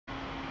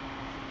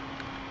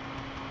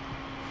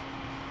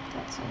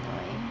That's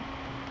annoying.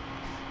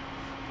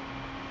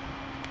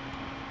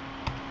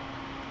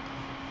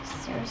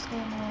 Seriously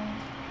annoying.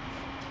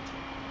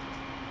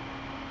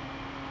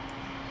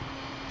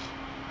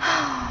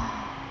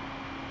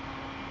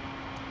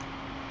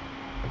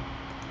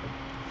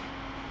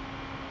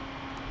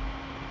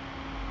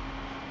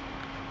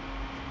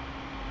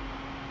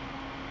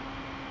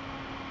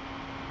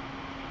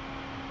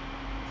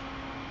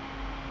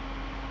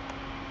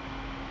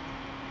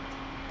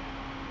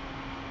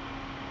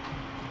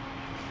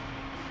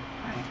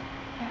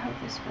 I hope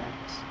this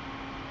works.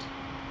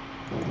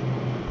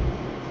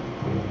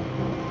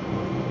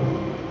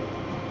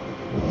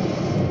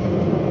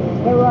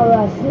 There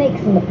are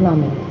snakes in the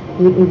plumbing.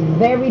 It is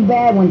very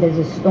bad when there's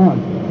a storm.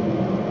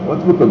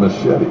 What's with the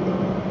machete?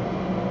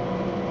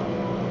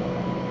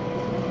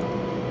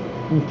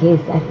 In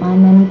case I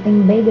find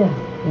anything bigger.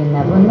 You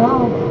never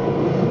know.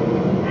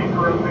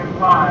 Anchor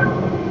 05,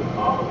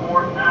 all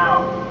aboard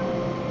now.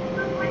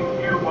 This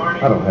means you,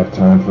 Barney. I don't have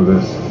time for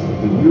this.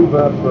 Do you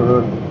vouch for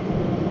her?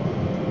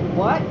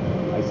 What?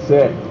 I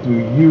said, do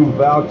you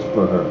vouch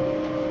for her?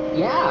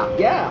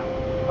 Yeah.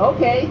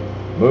 Okay.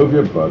 Move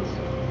your butts.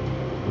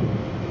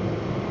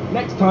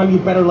 Next time you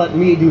better let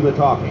me do the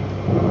talking.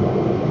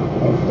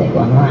 If they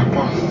won't like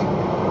us.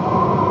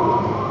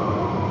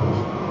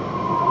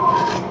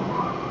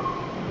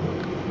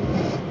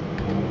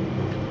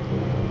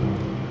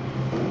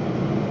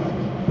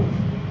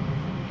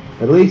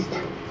 At least,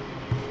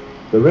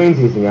 the rain's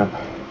easing up.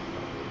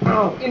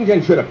 Oh,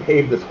 InGen should have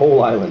paved this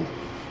whole island.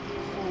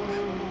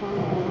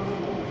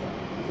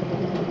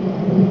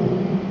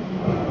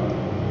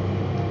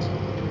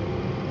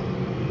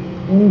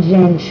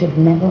 InGen should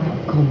never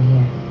have come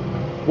here.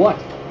 What?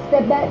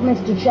 Step back,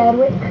 Mr.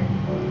 Chadwick.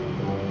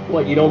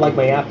 What, you don't like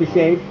my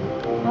aftershave?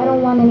 I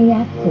don't want any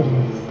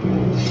accidents.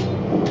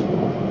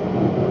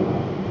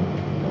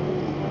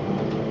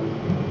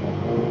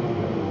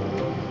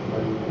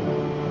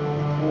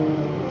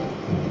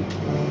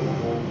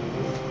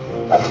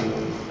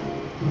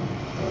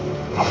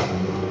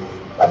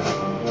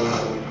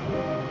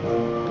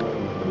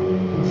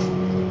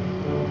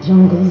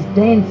 Jungle's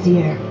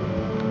dancier.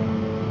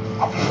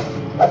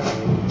 What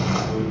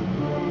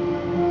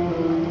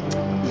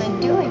am I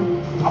doing?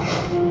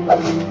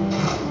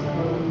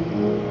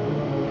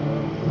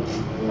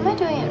 Am I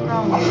doing it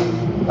wrong?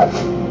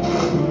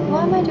 Why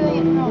am I doing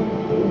it wrong?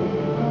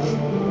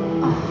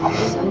 Oh,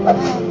 so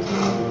bad.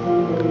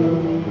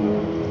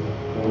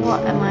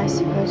 What am I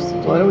supposed to do?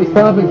 What are we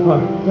stopping for?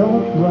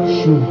 Don't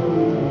rush me.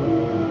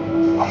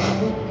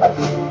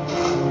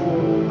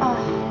 Oh,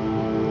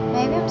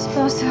 maybe I'm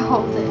supposed to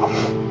hold it.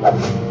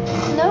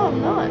 No,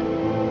 I'm not.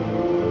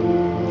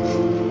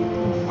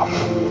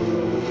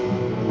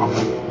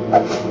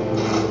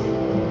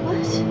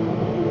 What?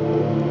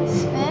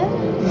 Spin?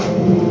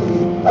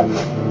 Oh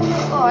my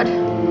god.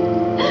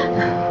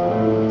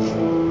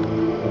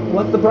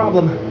 What's the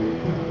problem?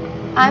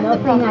 I'm the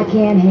Nothing problem. I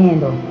can't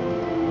handle.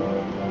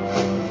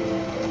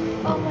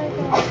 Oh my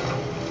god.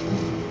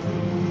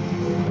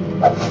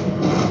 Oh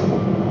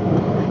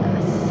my god,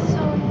 this is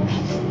so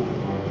annoying.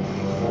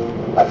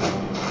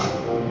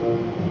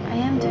 I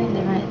am doing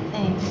the right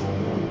thing.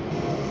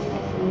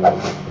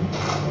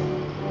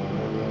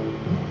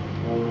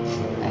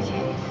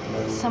 Okay,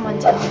 someone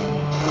tell me.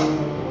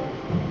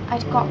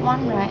 I'd got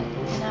one right,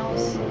 and I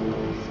was...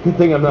 Good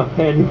thing I'm not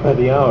paying you by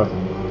the hour.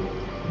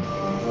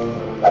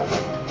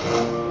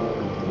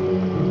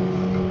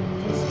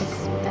 This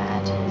is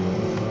bad.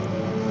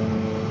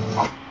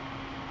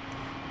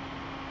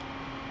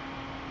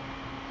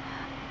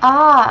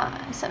 Ah,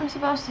 so I'm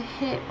supposed to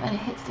hit it when it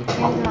hits the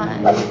green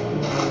line.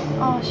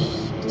 Oh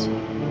shit.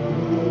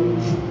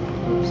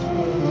 Oops.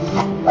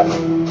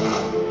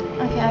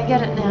 Okay, I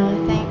get it now, I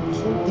think.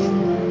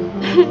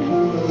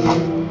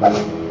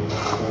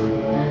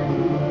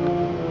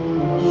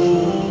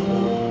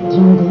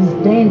 Jungle's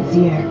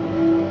dancier.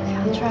 Okay,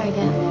 I'll try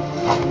again.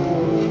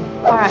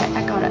 Alright,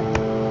 I got it.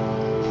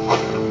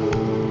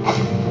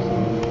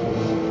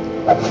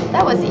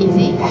 That was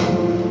easy.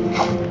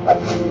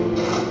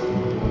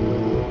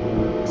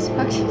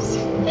 Suppose.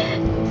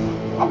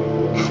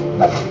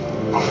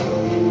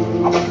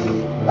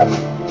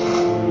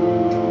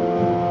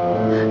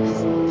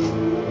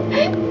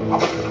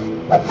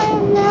 I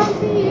am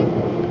lousy.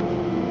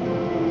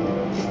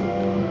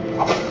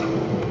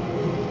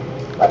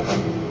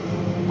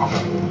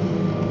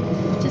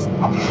 Just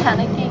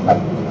panicking.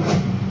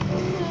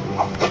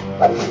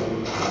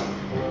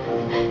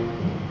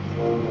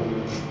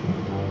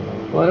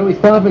 What are we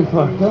stopping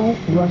for? Don't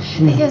rush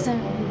me. Because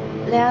I'm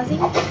lousy?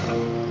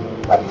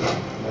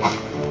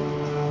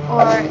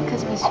 Or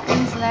because my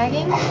screen's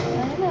lagging? I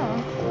don't know.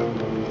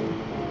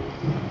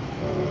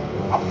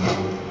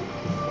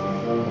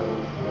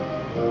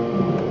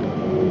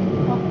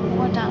 Oh,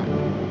 we're done.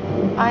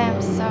 I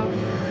am so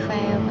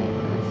failing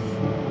this.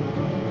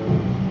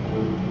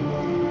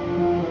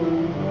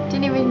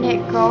 Didn't even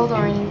get gold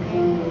or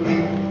anything.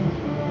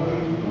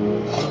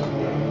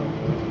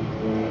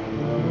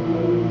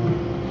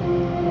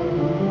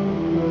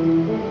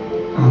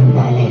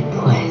 Ándale,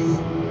 pues.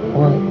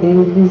 or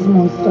is this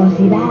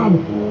monstruosidad?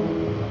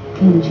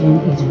 Ingen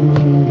is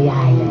ruining the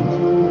island.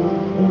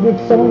 Is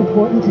it so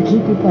important to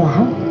keep people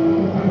out?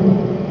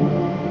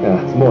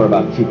 Yeah, it's more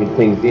about keeping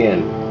things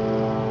in.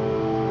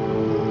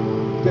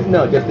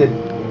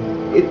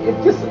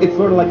 It's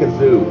sort of like a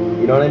zoo.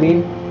 You know what I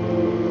mean?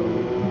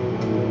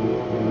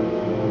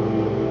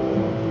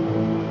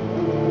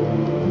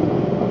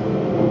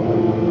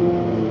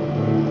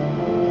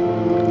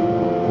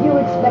 You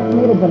expect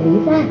me to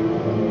believe that?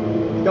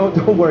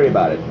 Don't worry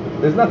about it.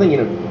 There's nothing,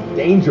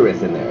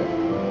 dangerous in there.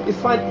 Just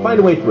find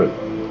a way through.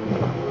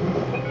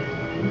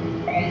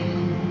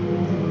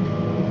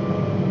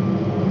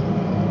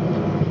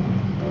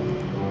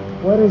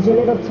 What does your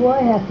little toy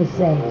have to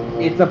say?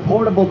 It's a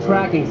portable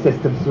tracking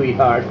system,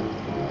 sweetheart.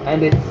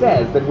 And it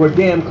says that we're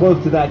damn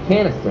close to that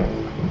canister.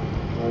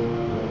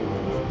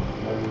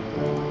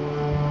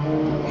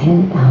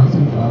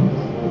 10,000 volts.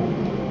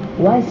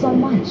 Why so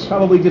much?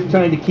 Probably just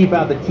trying to keep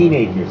out the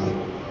teenagers.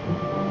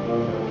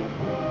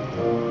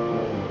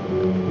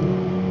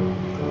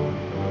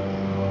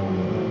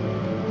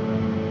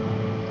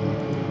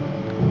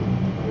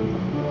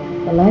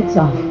 The light's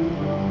off.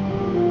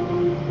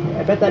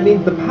 I bet that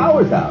means the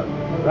power's out,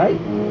 right?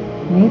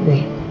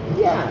 Maybe.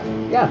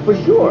 Yeah, for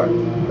sure.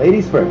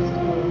 Ladies first.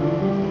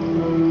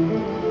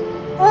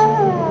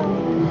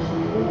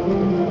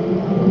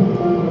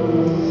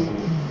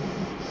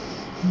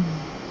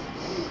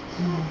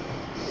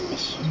 It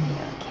should be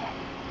okay.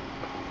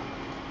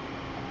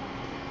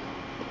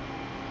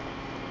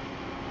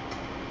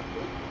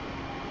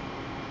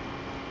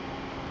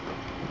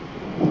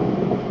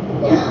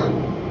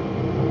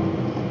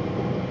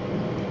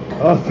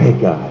 Oh,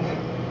 thank God.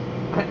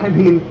 I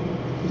mean,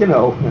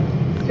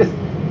 just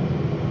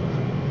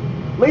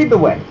lead the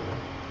way.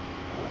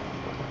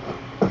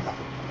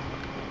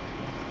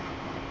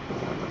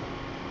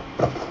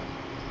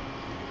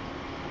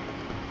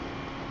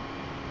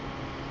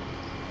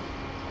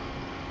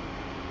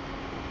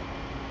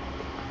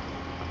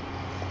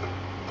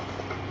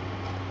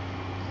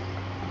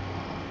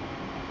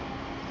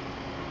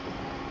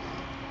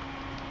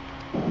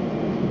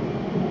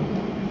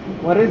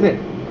 What is it?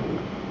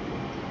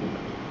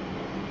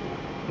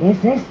 ¿Qué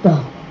es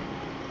esto?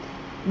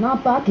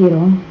 Not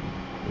pájaro,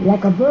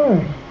 like a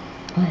bird,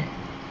 but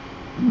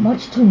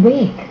much too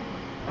big.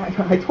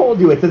 I told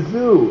you, it's a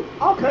zoo.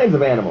 All kinds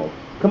of animals.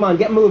 Come on,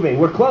 get moving.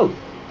 We're close.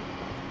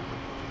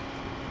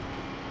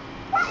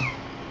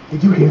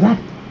 Did you hear that?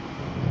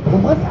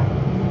 What was that?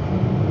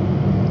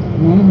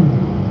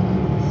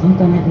 Man,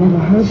 something I've never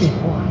heard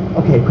before.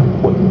 Okay,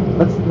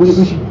 we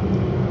should...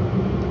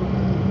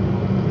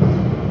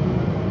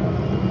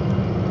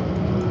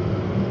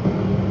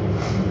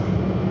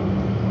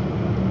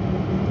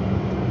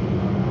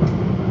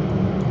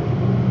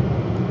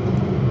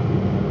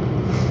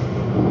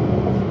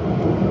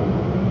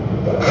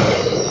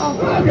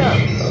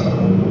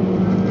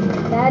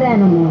 That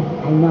animal,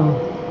 I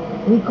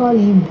know. We call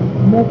him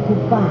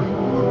Mokupa.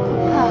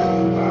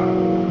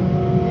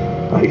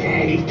 I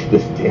hate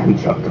this damn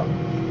jungle.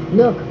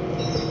 Look,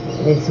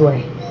 this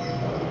way.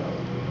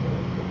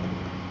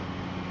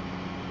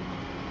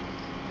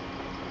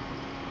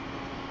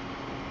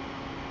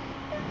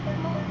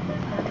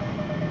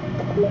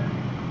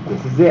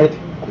 This is it.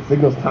 The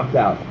signal's topped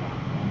out.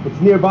 It's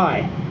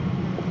nearby.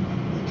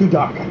 It's too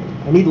dark.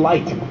 I need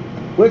light.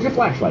 Where's your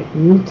flashlight?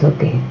 You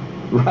took it.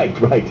 Right.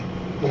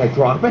 Did I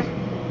drop it?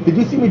 Did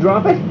you see me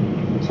drop it?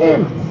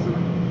 Chance.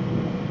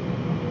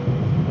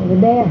 Over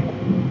there.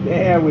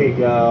 There we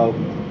go.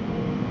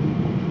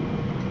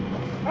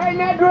 Hey,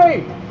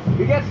 Nedry!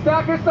 You get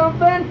stuck or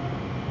something?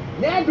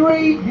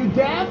 Nedry, you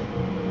deaf?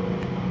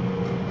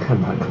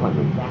 I'm not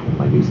climbing that.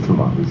 My knees to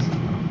lungs.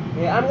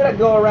 Yeah, I'm gonna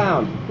go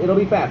around. It'll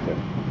be faster.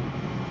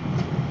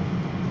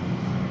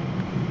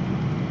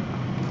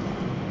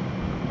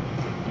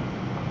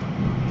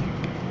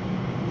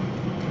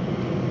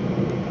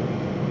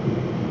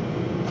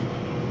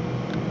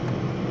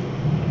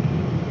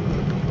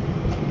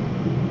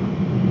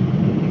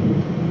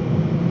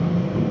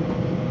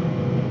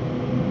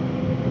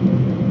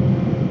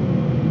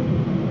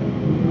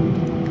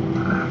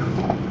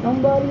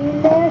 Somebody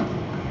in there?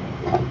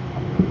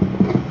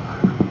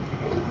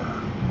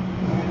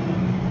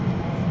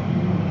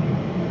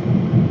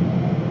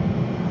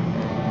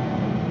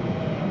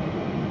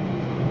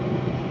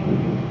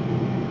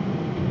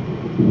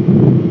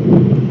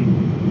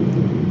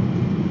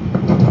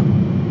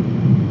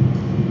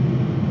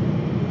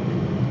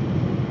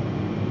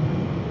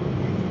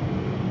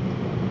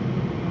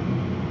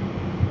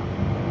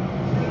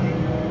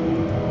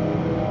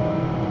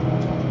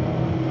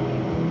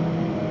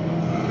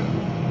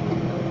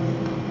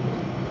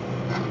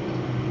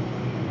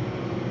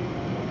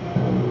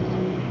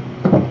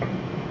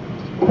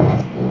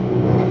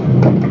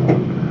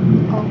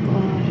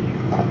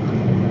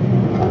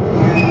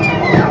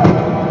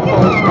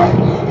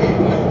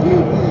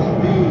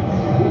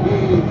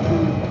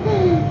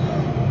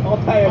 All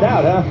tired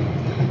out, huh?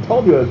 I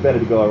told you it was better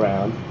to go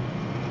around.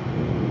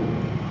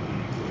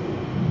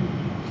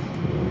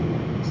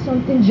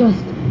 Something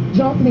just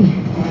jumped me.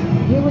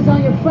 It was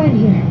on your friend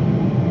here.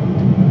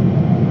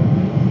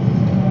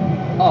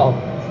 Oh,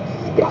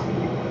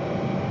 disgusting.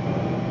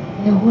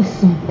 There was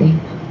something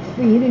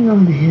feeding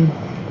on him.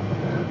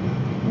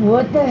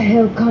 What the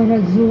hell kind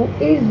of zoo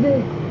is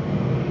this?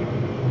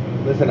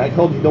 Listen, I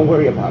told you don't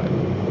worry about it,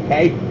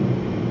 okay?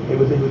 It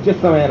was just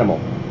some animal.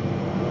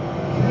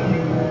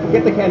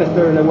 Get the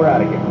canister and then we're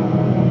out of here.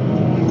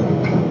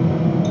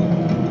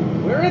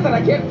 Where is it?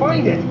 I can't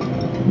find it.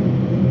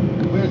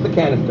 Where's the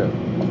canister?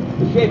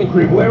 The shaving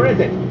cream, where is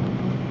it?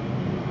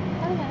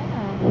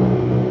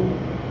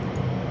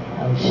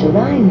 How should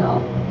I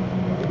know?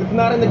 If it's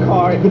not in the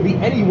car, it could be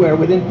anywhere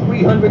within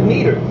 300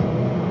 meters.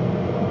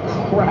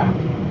 Crap.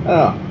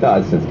 Oh,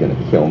 Dodson's gonna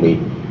kill me.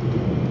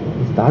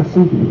 Is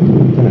Dodson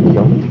gonna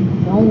kill me?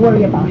 Don't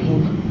worry about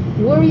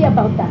him. Worry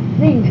about that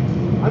thing.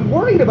 I'm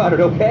worried about it,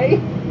 okay?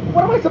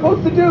 What am I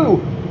supposed to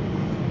do?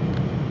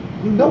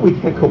 You know we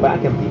can't go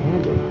back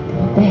empty-handed.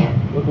 There.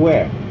 Look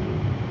where?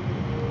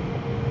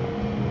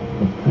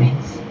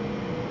 Footprints.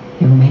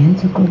 Your man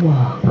took a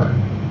walk.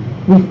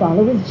 We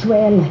follow his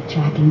trail like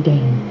tracking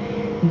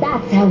game.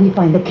 That's how we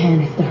find the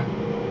canister.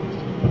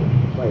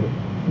 Wait.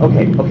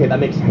 Okay, that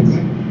makes sense.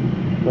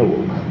 Oh,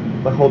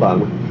 but hold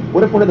on.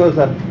 What if one of those,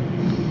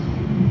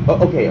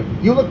 okay,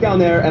 you look down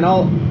there and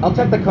I'll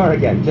check the car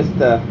again, just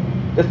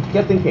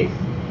in case.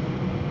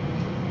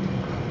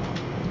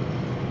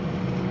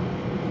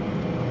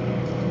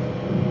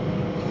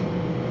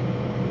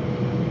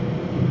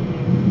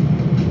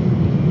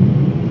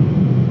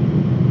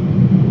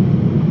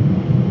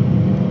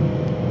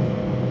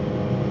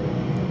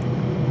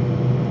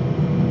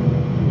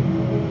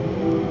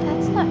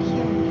 That's not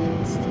human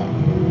footstep.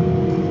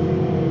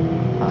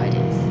 Oh, it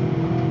is.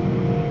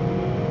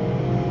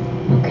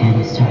 No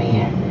canister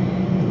here.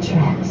 The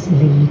tracks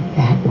lead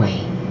that way.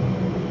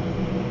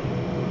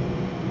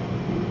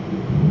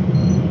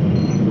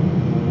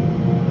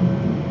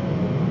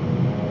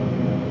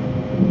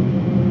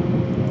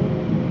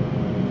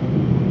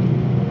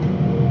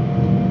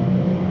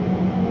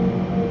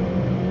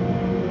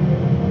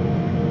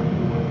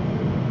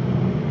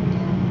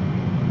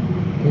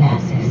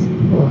 Glasses,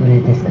 pobre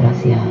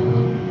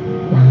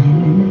desgraciado, lying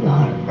in the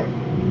dark.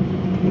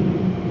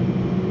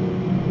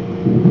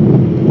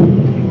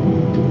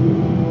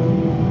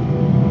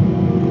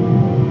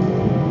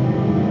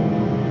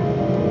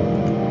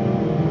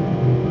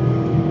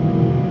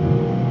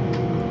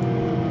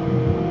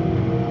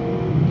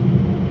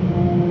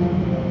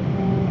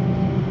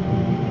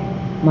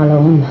 Mala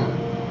onda.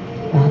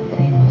 That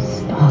thing was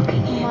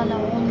stalking him. Mala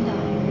onda.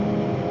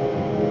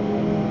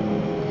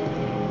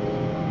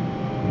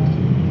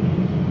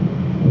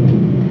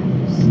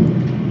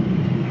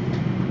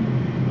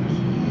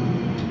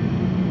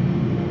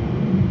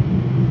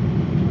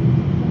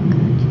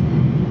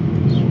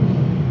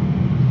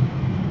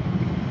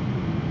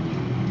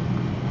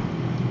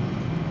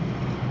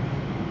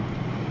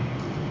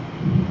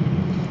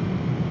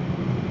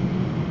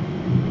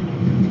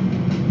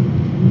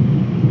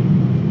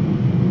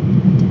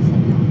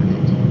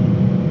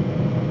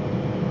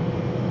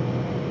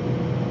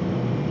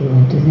 He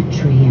went to the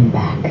tree and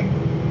back.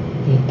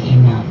 It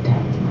came after.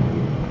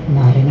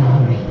 Not in a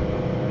hurry.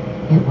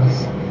 It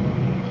was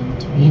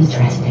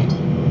interested.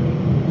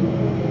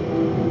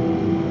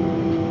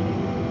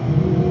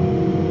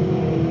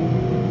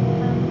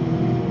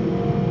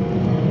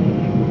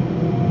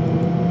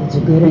 It's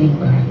a good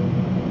anchor.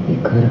 He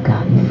could have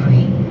gotten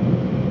free.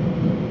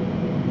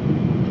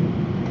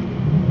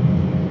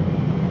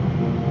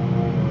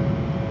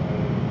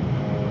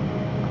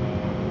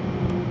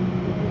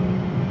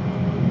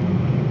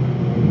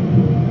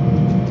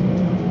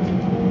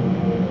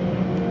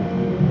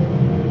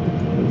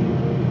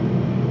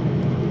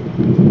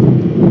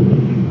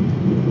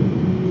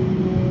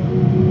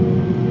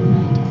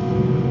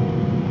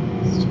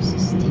 It's just a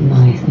stick. No,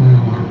 it's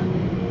not.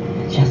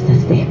 It's just a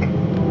stick.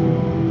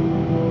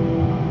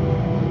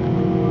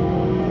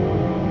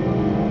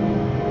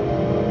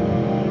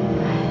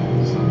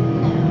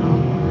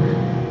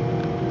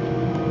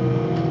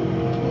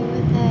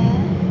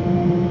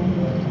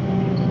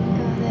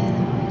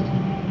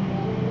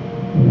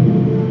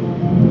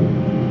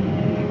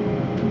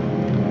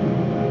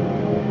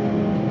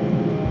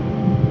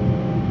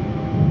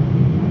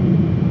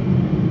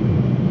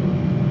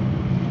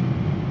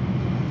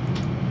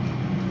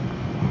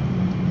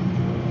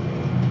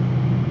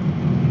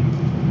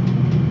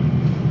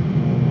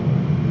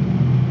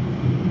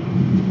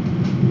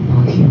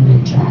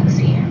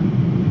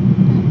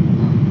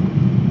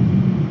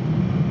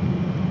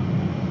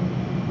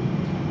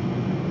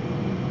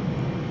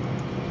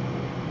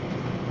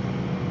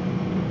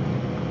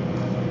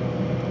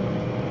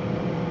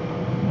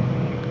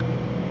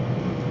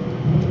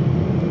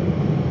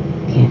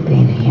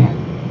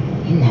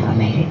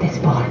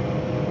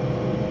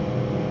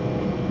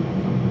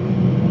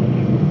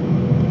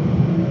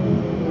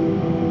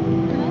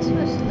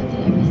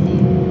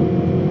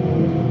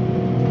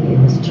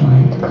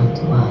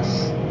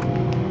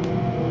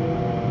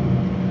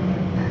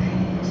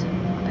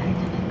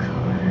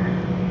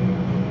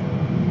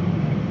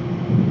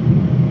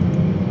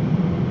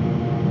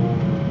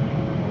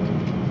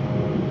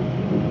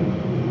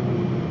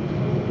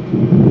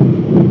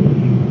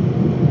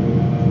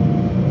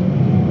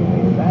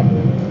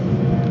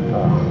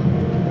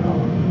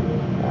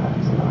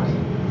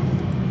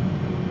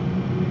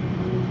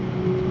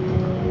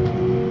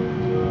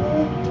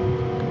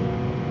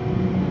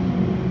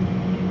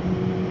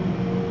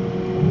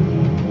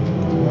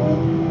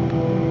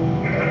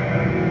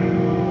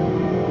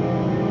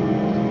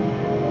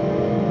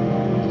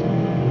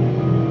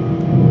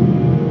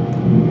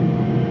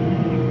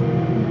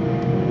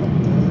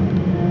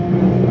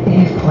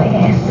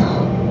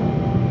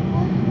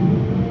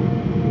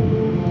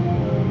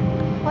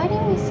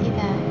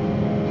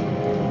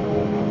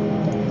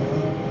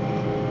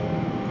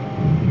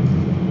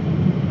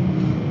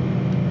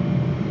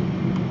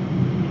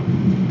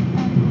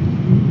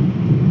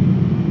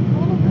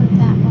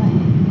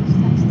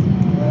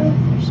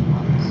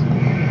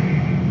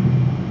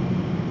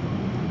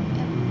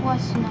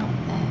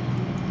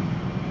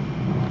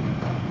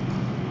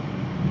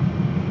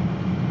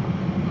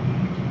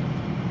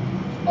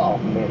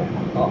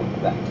 Oh,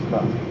 that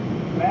smells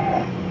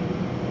bad.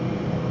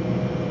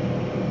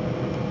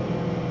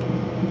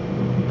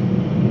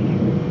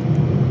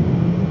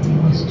 He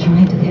was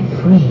trying to get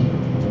free.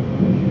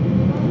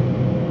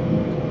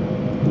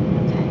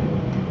 Okay.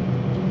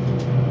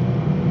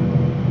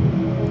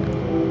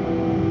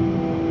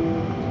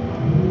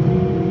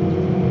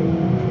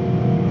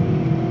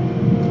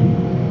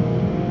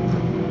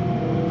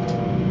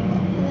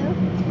 Hello?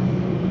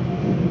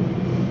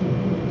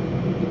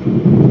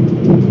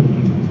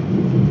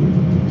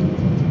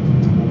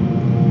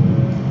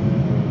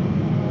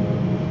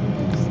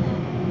 What is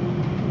that?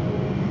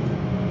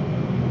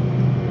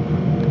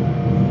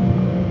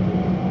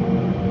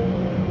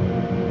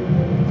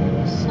 There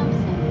was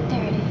something.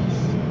 There it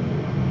is.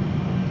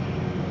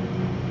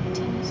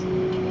 Continuously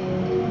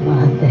drink.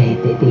 Madre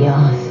de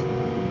Dios.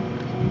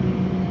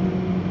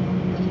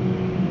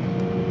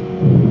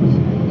 So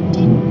you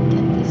didn't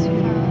get this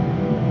far.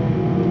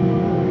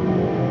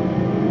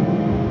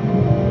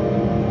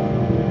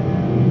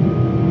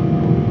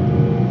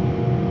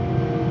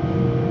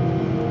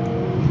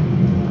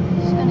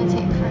 It's gonna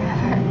take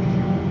forever.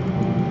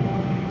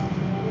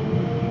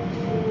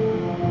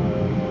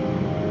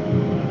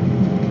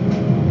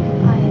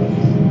 I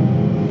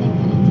think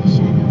I need to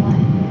shine a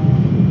light.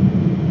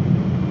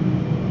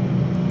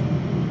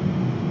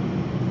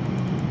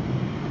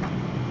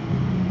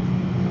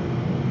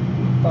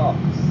 Oh,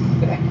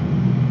 sick.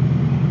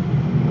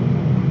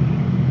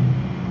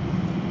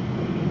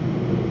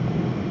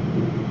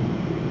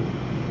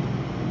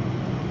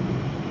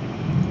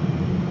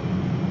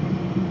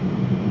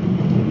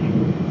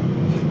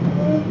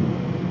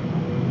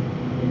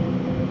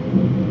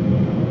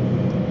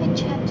 My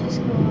chat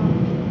just go off.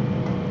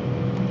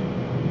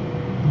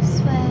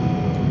 This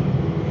way.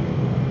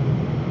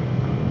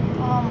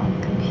 Oh, my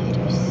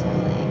computer's so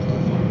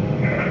laggy.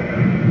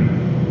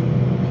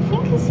 I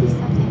think I see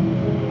something.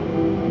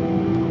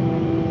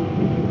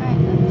 Alright,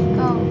 let's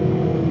go.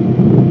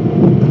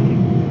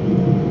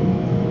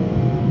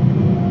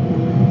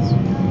 Let's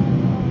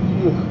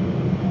run. Ugh.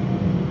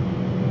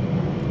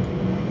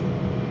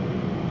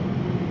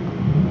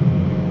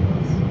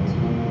 Let's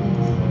do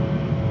this.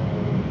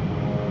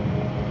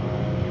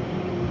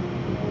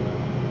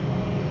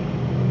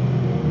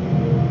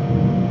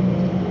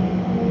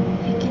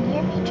 If you can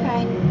hear me,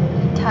 try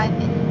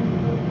typing.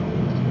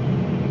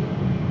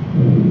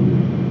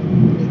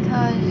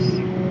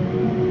 Because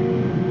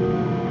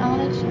I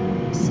want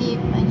to see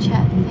if my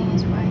chat thing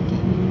is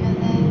working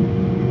really.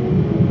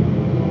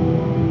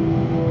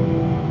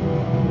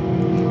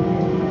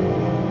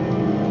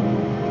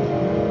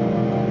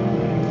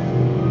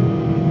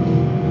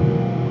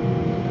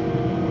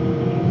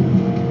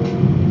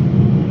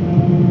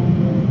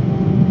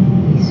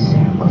 He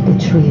circled the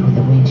tree with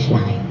a winch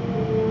line.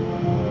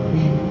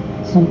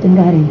 Then something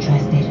got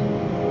interested.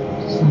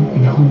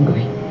 Something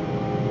hungry.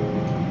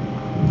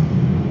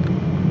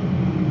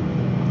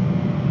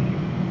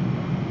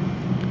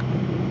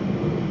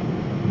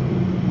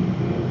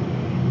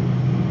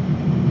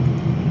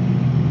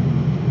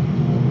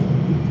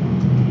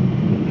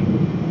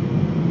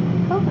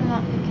 Hope I'm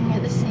not looking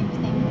at the same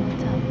thing all the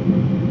time.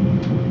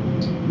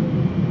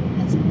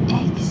 That's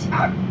eggs.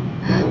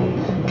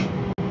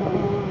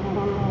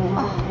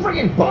 Oh,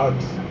 Friggin'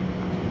 bugs!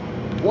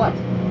 What?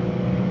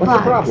 What's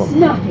Bugs. the problem?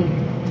 Nothing.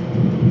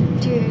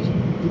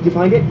 dude, Did you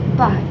find it?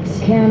 bugs.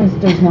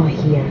 Canister's not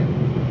here.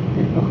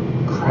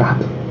 Oh,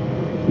 crap.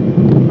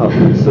 Oh,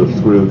 I'm so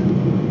screwed.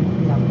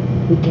 No,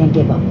 we can't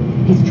give up.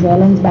 His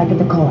trailing's back at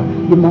the car.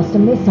 You must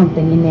have missed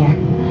something in there.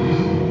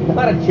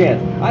 Not a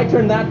chance. I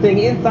turned that thing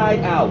inside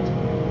out.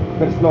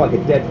 Gonna smell like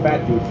a dead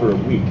fat dude for a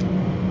week.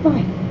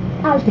 Fine.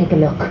 I'll take a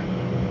look.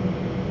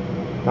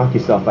 Knock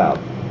yourself out.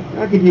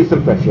 I could use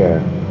some fresh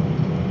air.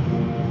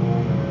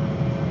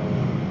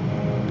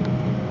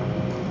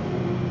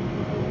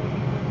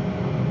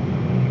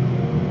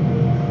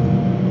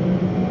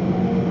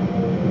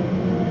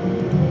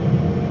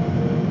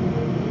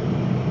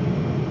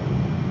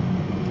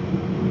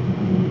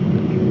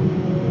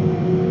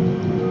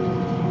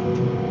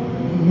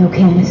 No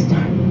canister.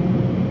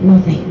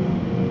 Nothing.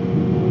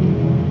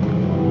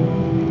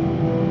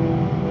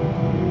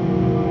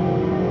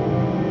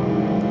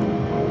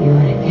 You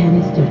had a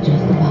canister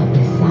just about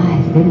this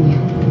size, didn't you?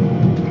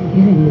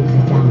 You didn't lose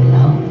it down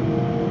below.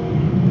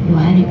 You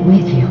had it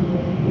with you.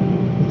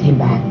 He came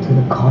back to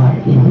the car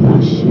in a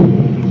rush.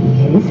 He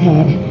hit his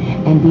head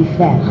and he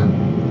fell.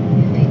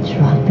 If he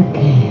dropped the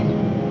can,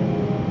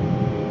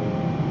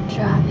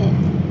 Drop it.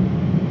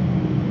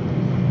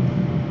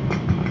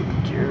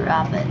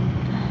 Drop it.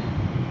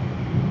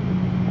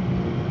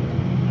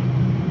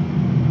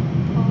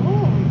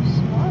 Oh,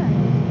 smart.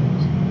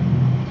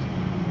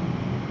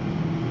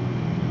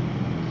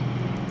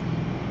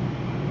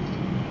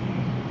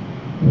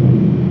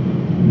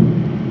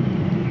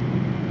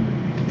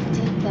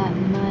 Take that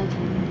mud.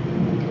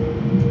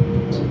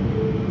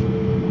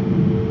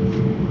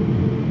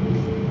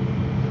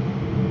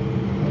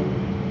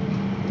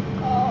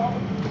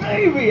 Oh,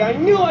 baby, I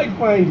knew I'd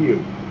find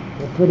you.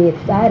 you're pretty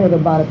excited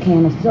about a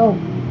can of soap.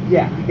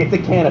 Yeah, it's a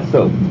can of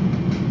soap.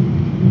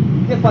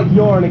 just like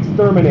you're an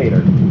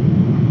exterminator.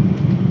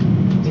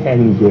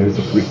 10 years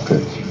of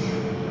research.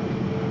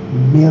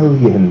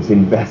 Millions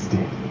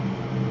invested.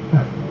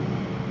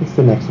 It's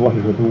the next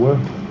wonder of the world.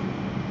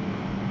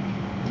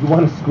 You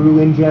want a screw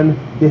engine?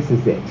 This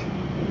is it.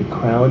 The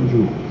crown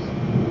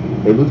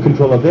jewels. They lose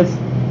control of this,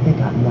 they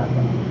got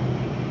nothing.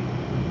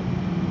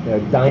 They're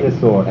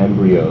dinosaur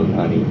embryos,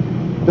 honey.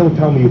 Don't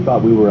tell me you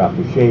thought we were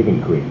after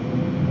shaving cream.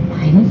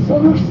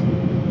 Dinosaurs?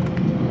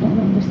 I don't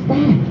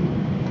understand.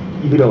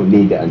 You don't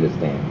need to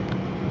understand.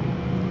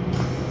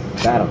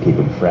 That'll keep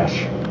them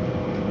fresh.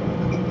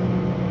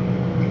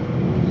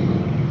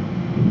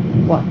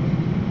 What?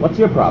 What's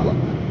your problem?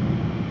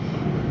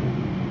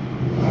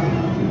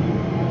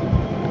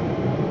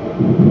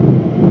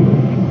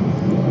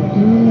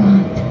 Do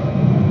not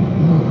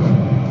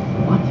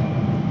move. What?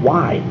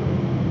 Why?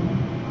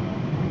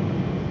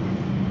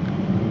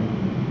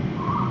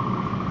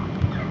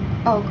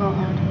 Oh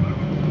god.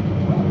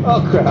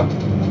 Oh crap.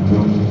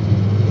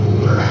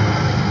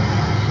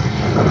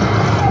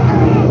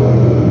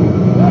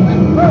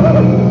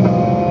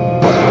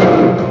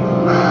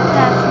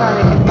 That's not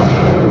a good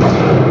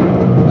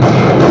thing.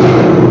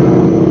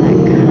 That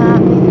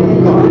can't be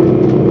good.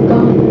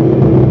 Gone.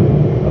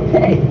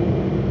 Okay.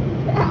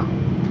 Now,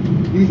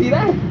 you see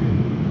that?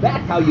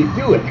 That's how you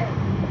do it.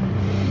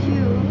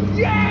 You.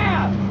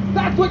 Yeah!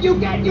 That's what you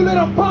get, you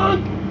little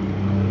punk!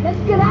 Let's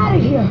get out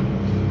of here.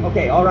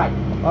 Okay, alright.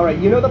 Alright,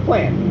 you know the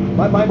plan.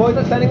 My boys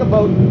are sending a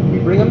boat. We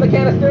bring them the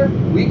canister.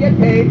 We get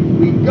paid.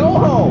 We go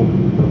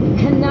home.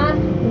 We cannot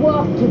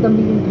walk to the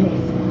meeting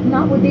place.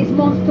 Not with these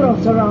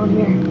monsters around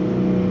here.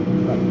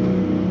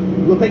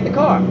 We'll take the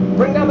car.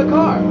 Bring down the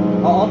car.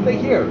 I'll stay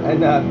here,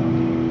 and,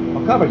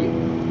 I'll cover you.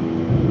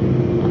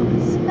 Oh,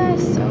 this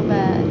guy's so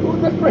bad.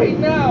 Who's afraid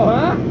now,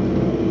 huh?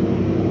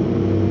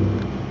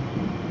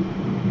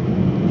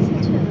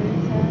 Such a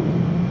loser.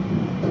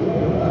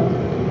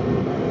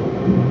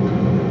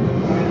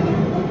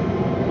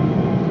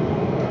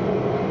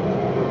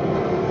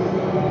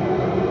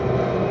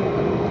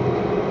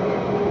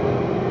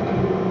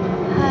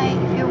 Hi,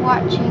 if you're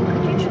watching,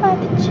 could you try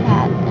the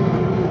chat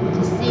and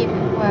to see if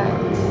it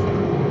works?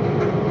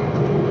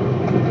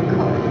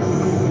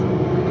 Because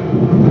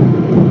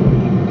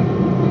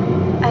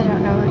I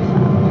don't know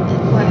if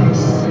it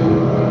works.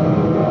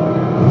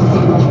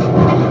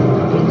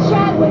 Hey,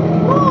 Chadwick,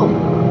 move!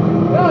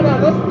 No,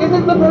 this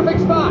isn't the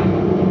perfect spot.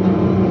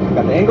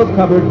 Got the angles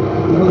covered.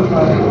 We'll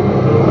try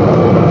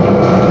it.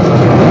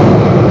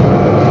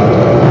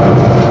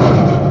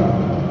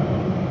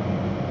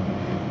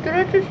 Did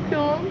I just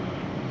kill him?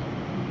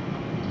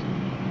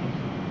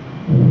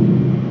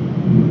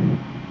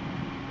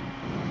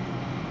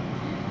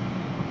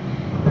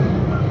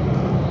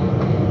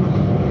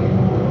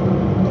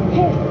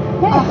 Hey,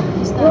 Oh,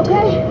 he's you not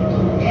okay?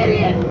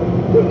 Idiot!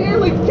 You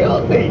nearly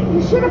killed me!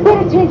 You should have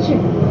paid attention.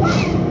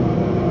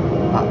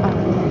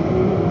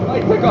 Uh-oh.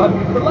 Lights are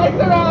gone. The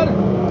lights are on.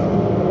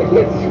 I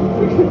can't see.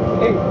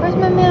 Hey, Where's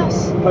my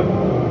mouse?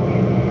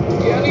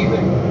 see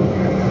anything.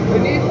 I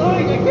need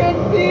light. I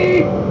can't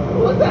see.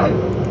 What's that?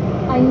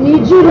 I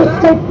need you to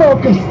stay Is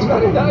focused.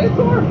 that a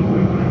dinosaur?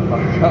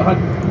 Oh God.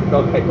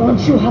 Okay. Don't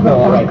you have a No,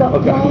 all right. backup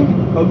Okay.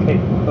 plan? Okay.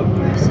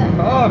 Where's that?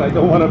 God, I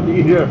don't want to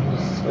be here.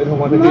 I don't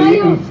want to get Miles,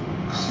 eaten.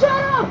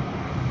 shut up!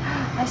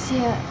 I see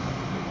it.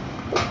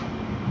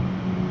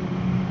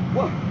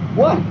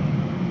 What? Do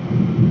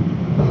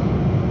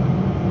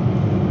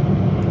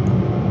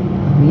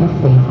me a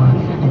favor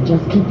and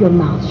just keep your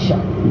mouth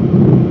shut.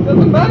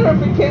 Doesn't matter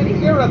if it can't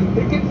hear us.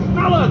 It can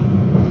smell us.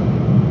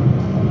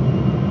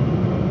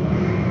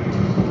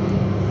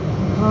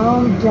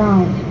 Calm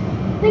down.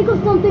 Think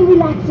of something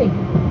relaxing.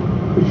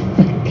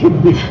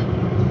 Kidding me.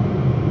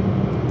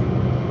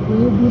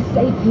 We'll be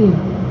safe here.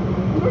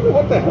 You don't know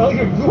what the hell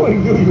you're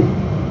doing, do you?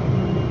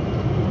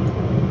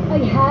 I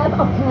have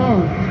a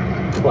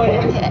plan.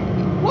 Plan?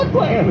 What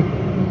plan?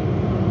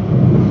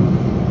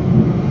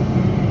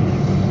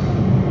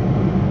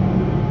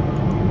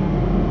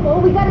 All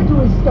we gotta do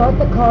is start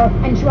the car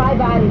and drive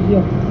out of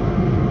here.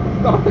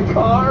 Start the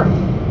car?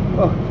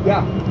 Oh,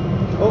 yeah.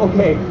 Oh,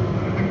 okay.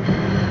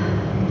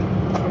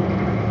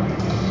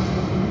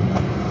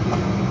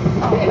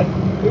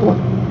 It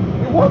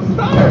won't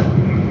start.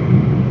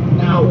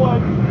 Now what?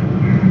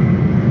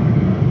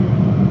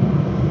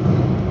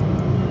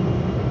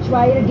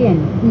 Try it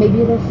again.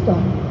 Maybe it'll start.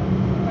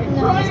 I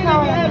No, tried it's it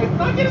not again. working. It's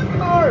not gonna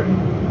start.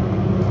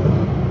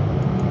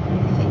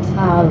 Fix it.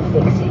 I'll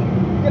fix it.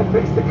 You gonna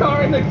fix the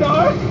car in the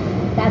dark?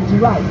 That's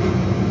right.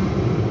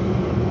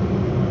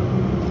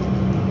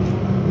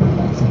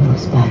 That's a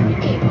loose battery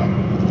cable.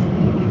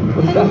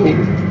 What does that mean?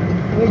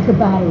 Where's the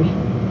battery?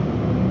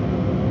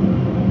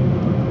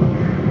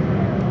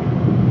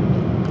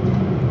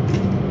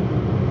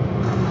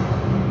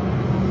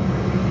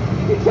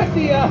 Did you check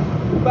the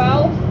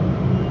valve?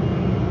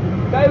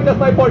 The guy who does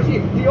my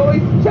Porsche, he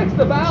always checks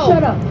the valve.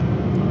 Shut up.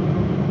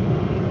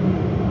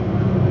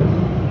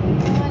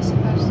 What am I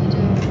supposed to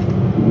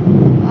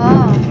do?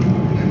 Ah.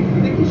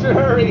 I think you should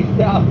hurry.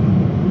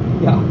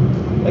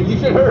 Yeah, you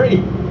should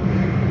hurry.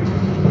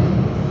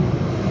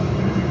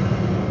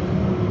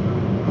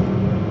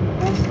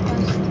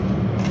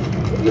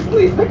 Just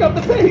please pick up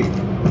the pace.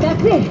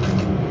 That's it.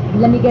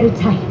 Let me get it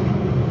tight.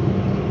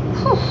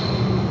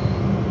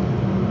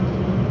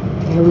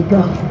 There we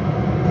go.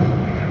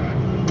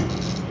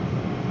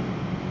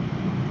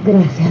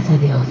 Gracias a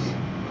Dios.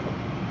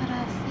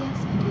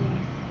 Gracias a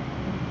Dios.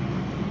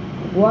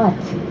 What?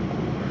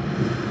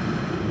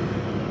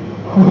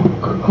 Oh,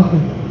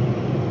 God.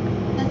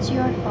 That's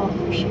your fault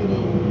for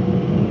shooting.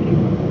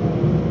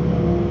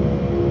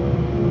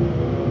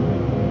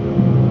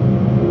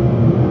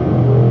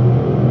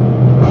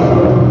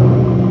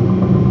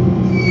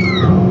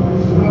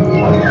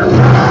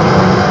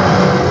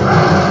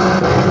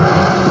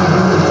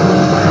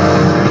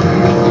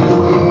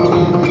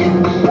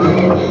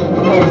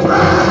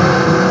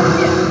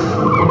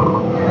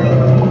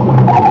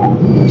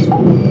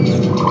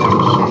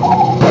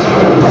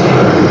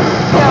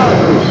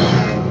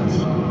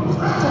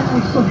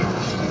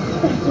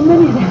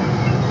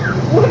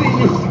 What do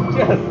you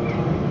suggest?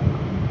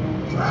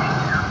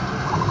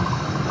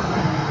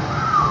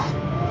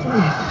 We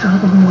have to draw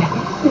them away.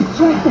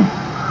 Distract them.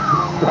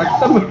 Distract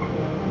them?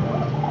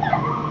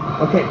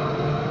 Okay.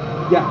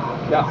 Yeah,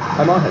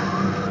 I'm on it.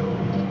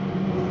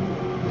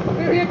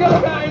 Here you go,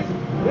 guys!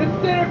 It's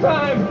dinner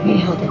time!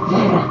 Hijo de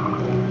perra.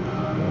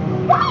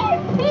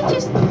 Can you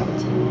just...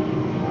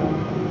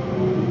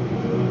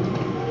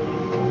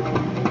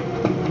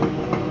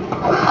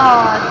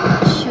 Oh,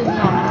 should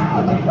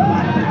not.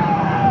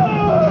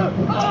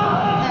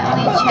 Let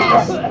me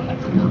chase.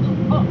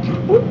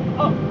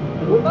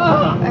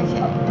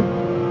 Okay.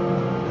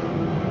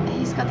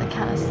 He's got the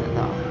canister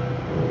though.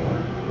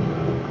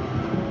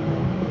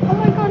 Oh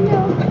my god, no.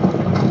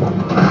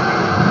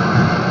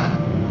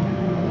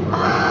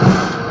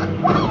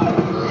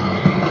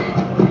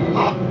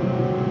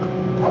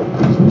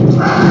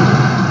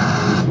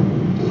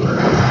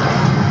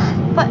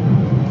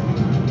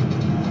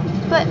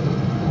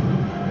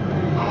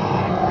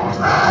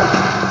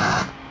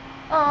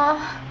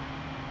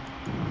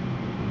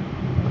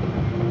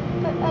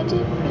 But I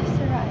did press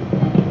the right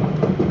thing.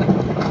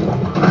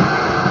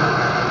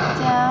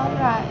 Down,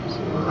 right.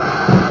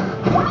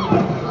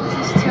 This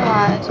is too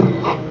hard.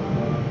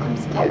 I'm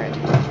scared.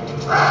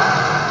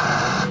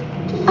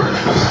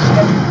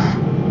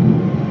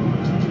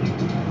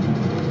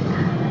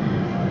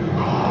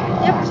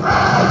 Yep.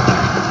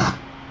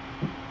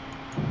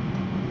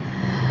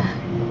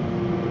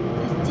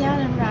 It's down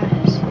and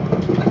right.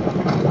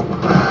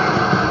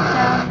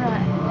 Down,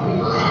 right.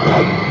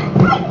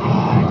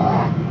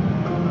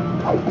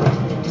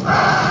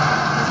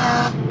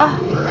 Down. Oh,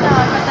 no,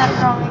 I got that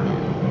wrong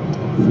again.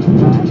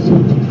 Right.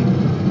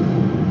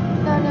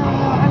 No,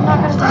 I'm not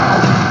gonna do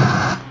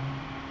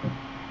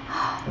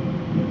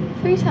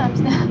it. 3 times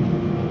now.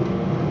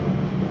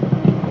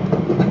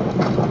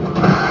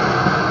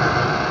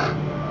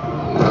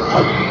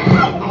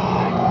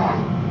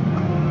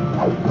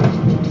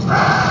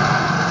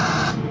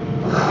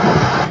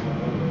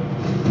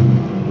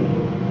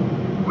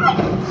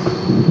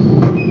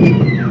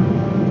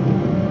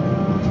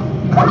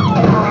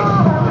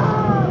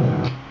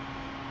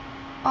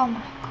 Oh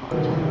my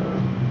god.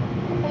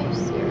 Are you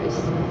serious?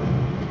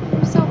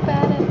 I'm so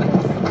bad at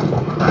this.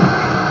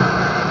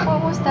 What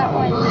was that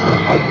one?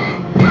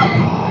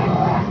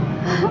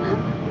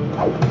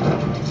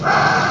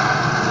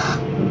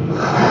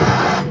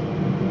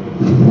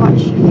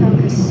 Watch,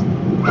 focus.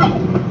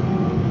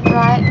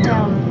 Right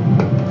down.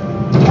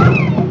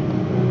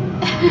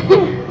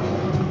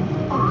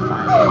 Oh,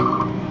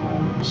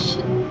 fine.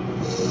 Shit.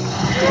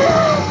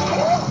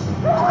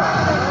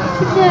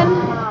 Again.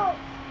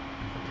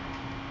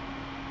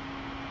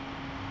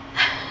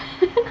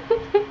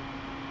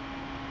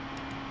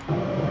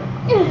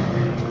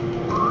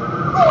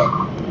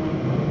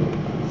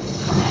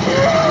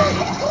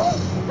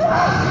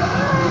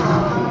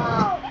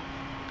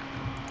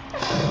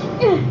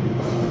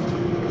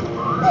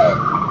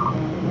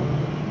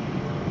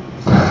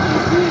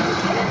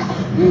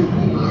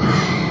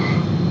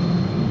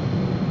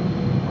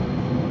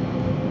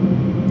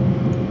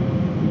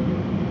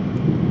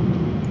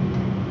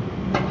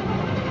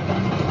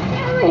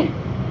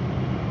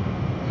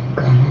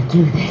 I'm gonna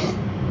do this.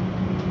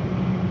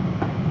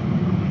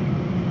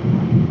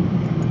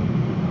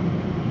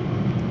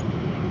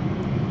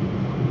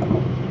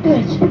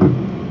 Good.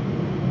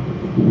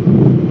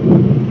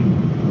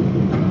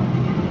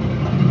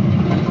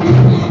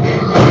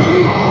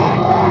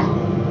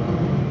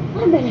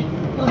 Ándale.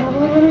 Por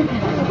favor, arranca.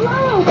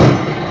 ¡Vamos!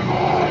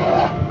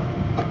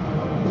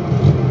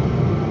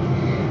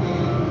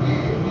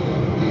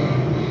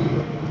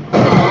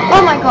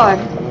 Oh my god.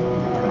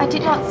 I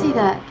did not see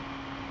that.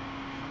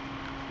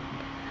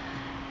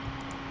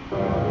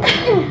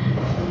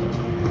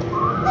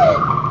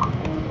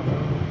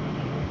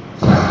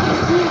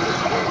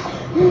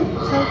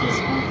 Focus.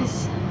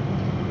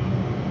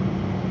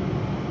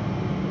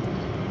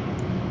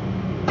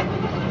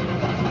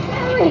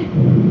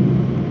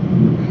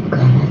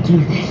 I'm gonna do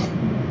this.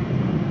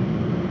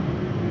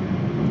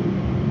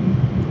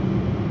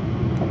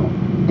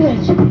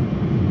 Good.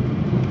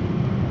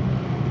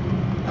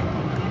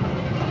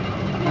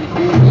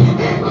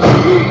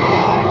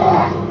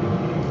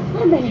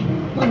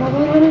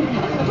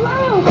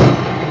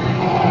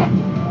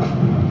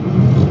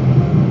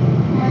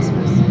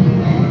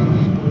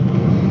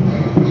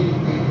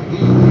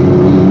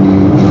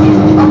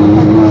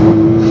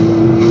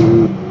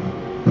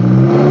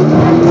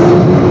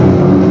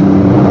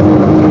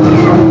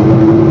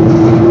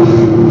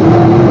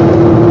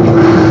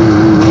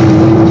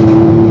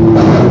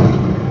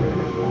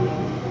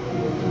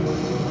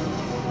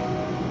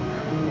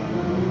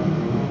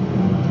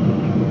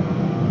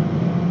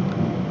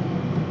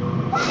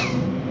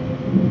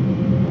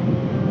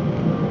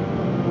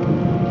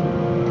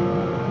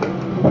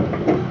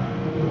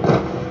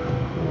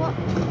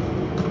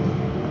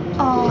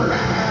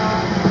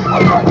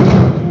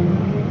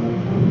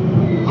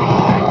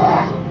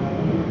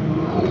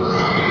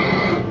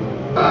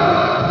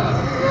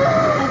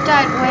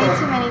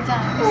 many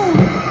times.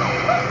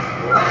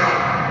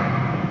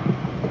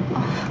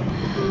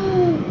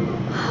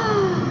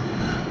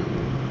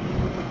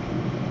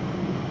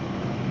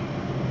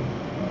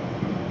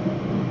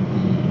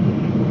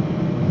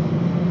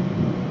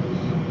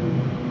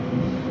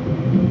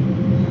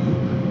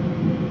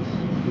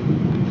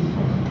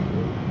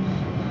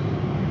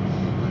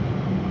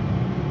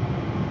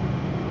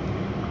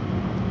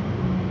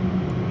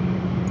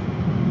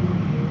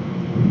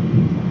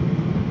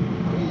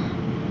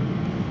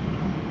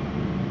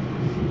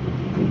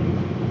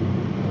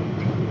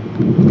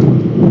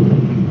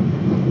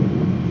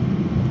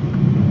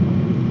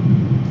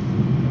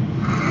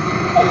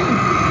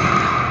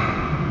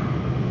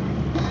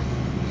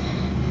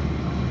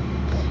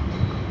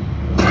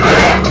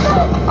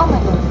 Oh my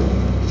god.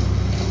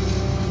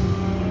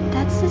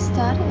 That's the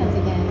starting of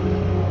the game.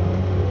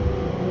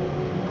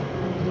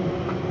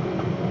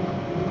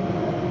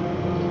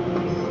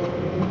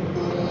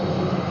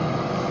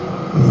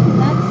 So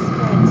that's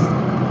where it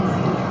starts.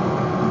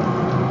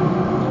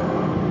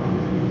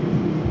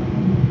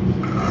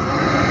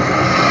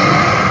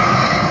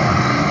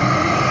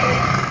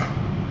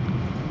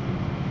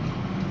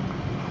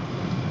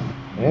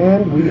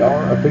 And we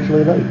are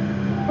officially late.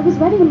 I was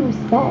ready when we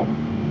sped.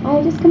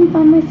 I just couldn't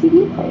find my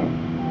CD player.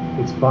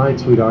 It's fine,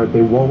 sweetheart.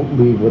 They won't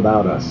leave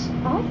without us.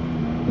 Us?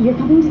 You're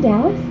coming to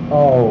Dallas?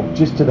 Oh,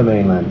 just to the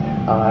mainland.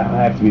 I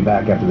have to be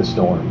back after the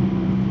storm.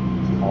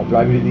 I'll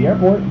drive you to the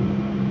airport.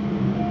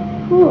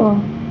 Cool.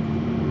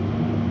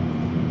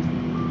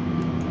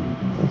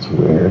 That's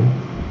weird.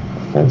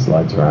 The fence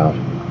lights are out.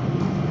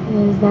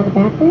 Is that a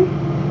bad thing?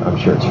 I'm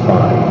sure it's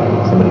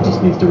fine. Somebody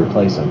just needs to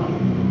replace them.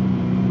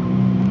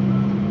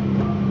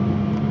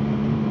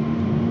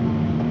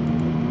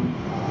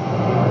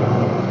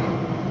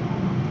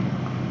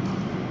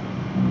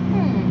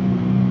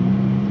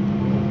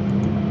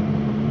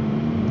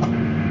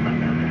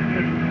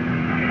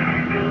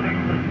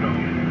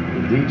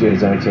 The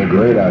DJs aren't so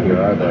great out here,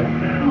 are they?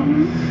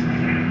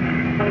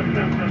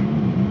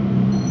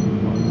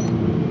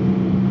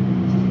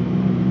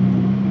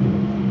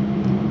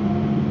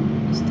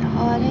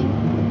 Starting.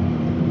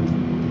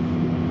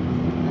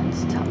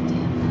 Let's talk to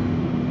him.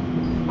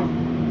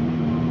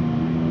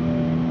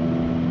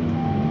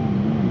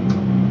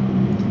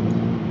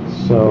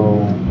 So,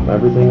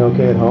 everything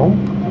okay at home?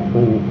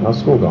 How's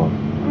school going?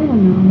 I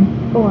don't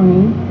know.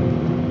 Boring.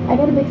 I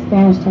got a big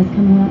Spanish test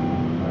coming up.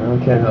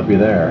 I can't help you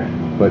there,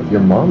 but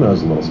your mom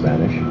knows a little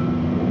Spanish.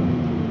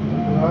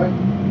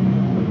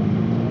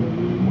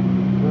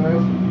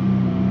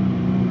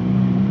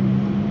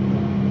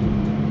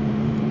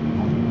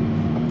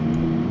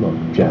 Look,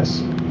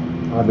 Jess,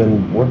 I've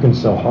been working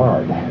so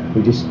hard.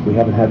 We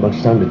haven't had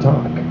much time to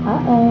talk.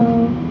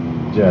 Uh-oh.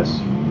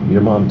 Jess,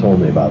 your mom told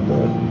me about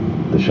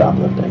the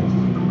shoplifting.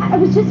 I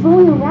was just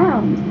rolling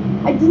around.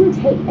 I didn't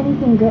take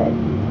anything good.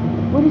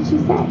 What did she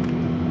say?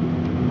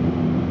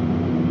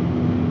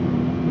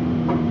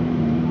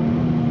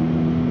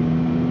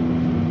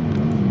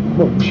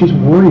 Look, she's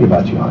worried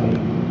about you, honey.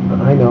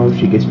 I know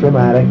she gets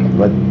dramatic,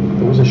 but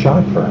it was a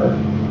shock for her.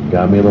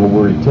 Got me a little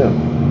worried, too.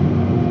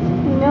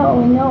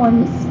 No,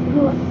 I'm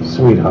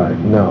Sweetheart,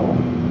 no,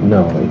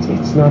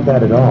 it's not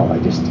that at all. I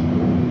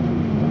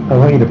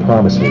want you to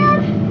promise me.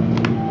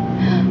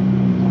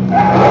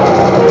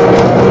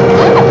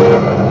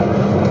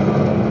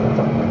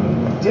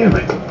 Damn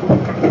it!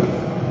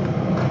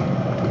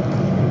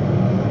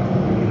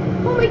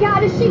 Oh my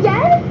god, is she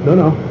dead?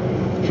 No,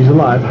 she's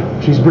alive.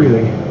 She's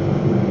breathing.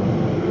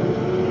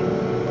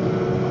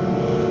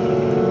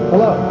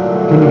 Hello,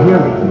 can you hear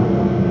me?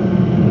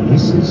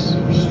 This is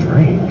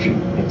strange.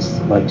 It's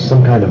like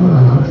some kind of...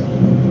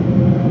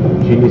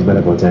 She needs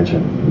medical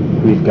attention.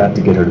 We've got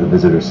to get her to the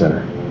visitor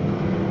center.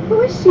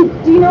 Who is she?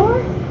 Do you know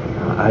her?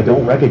 I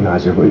don't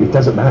recognize her, but it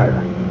doesn't matter.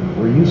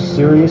 Were you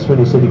serious when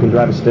you said you can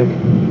drive a stick?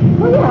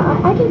 Well, yeah,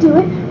 I can do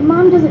it.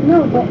 Mom doesn't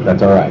know, but...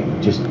 That's all right.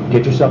 Just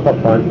get yourself up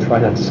front and try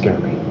not to scare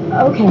me.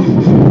 Okay.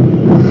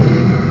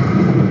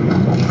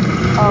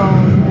 Oh,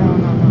 no.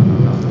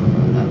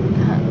 That's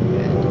not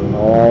good.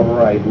 All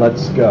right,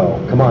 let's go.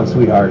 Come on,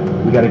 sweetheart.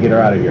 We got to get her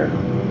out of here.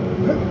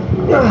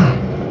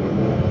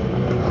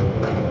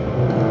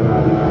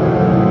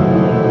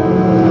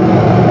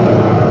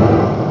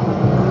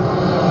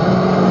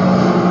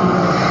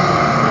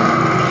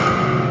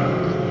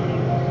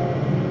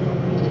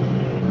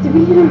 Did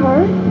we hit her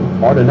hard?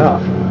 Hard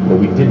enough, but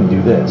we didn't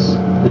do this.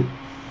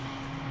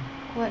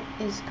 What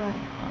is going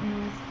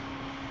on with...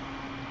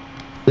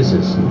 This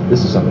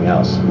is something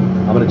else.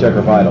 I'm gonna check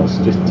her vitals.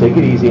 Just take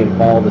it easy and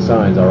follow the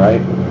signs, all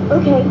right?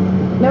 Okay,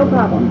 no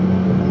problem.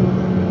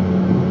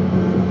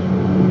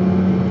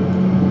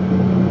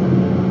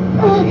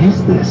 What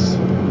is this?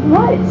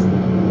 What?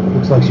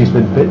 Looks like she's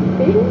been bitten.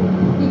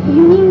 Bitten?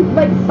 You mean,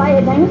 like, by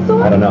a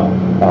dinosaur? I don't know.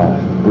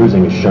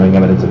 Bruising is showing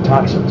evidence of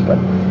toxins, but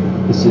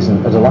this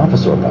isn't a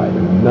Dilophosaur bite.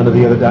 None of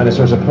the other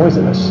dinosaurs are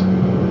poisonous. I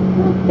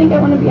don't think I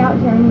want to be out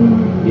here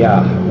anymore.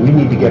 Yeah, we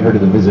need to get her to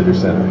the visitor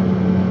center.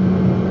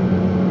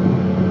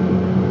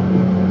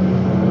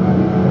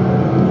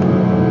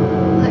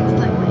 Looks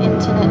like my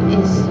internet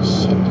is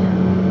shit now.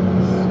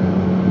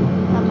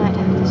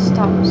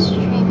 stop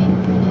streaming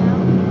for now.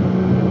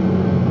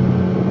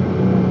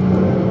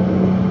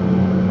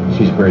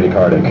 She's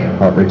bradycardic.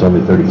 Heart rate's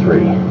only 33.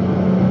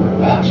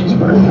 She's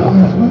burning up.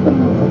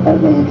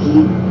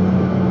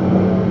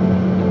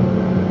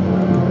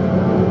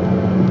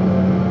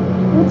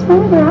 What's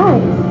wrong with her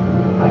eyes?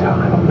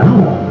 I don't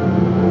know.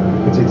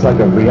 It's like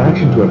a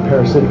reaction to a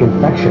parasitic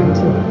infection.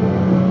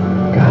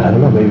 God, I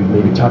don't know,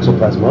 maybe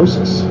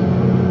toxoplasmosis.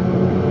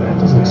 That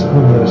doesn't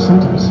explain the other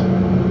symptoms.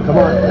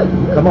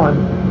 Come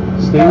on.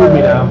 Stay with me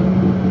now.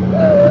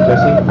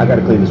 Jesse, I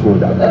gotta clean this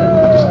wound up.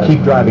 Just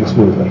keep driving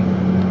smoothly.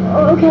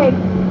 Oh, okay.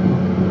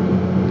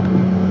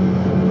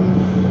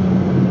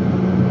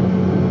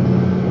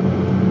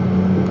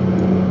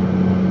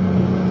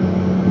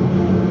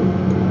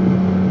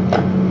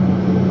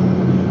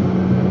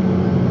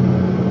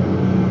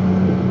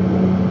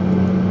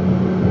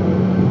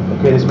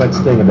 Okay, this might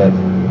sting a bit.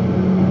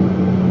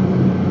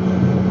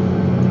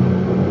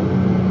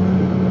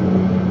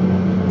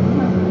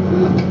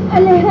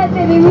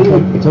 Aléjate de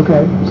mí. It's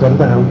okay. Settle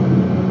down.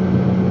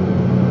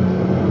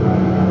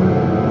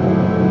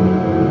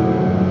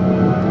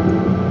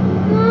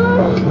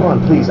 Come on,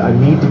 please. I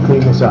need to clean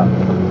this up.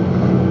 Okay,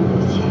 I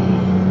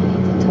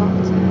need to talk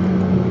to her.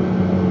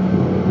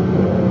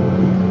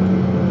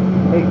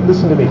 Hey,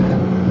 listen to me.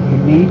 You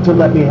need to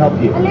let me help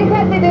you.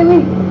 Aléjate de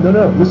mí.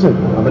 No, listen.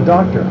 I'm a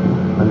doctor.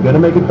 I'm gonna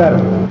make it better.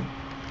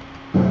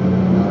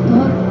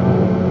 Doctor?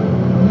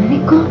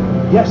 Médico?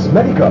 Yes,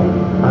 medico.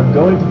 I'm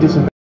going to disinfect.